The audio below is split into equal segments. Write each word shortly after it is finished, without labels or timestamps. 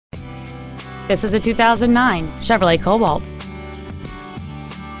This is a 2009 Chevrolet Cobalt.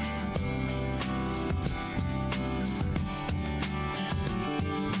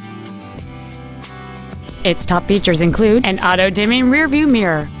 Its top features include an auto-dimming rear-view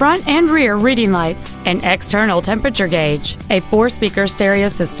mirror, front and rear reading lights, an external temperature gauge, a 4-speaker stereo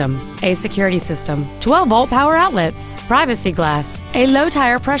system, a security system, 12-volt power outlets, privacy glass, a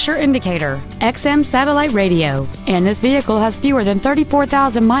low-tire pressure indicator, XM satellite radio, and this vehicle has fewer than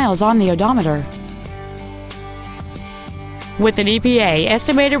 34,000 miles on the odometer. With an EPA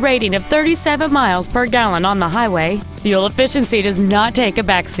estimated rating of 37 miles per gallon on the highway, fuel efficiency does not take a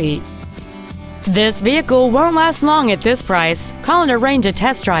backseat. This vehicle won't last long at this price. Call and arrange a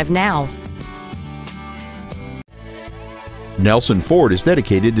test drive now. Nelson Ford is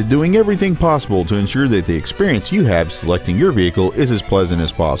dedicated to doing everything possible to ensure that the experience you have selecting your vehicle is as pleasant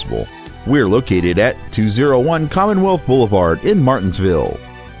as possible. We're located at 201 Commonwealth Boulevard in Martinsville.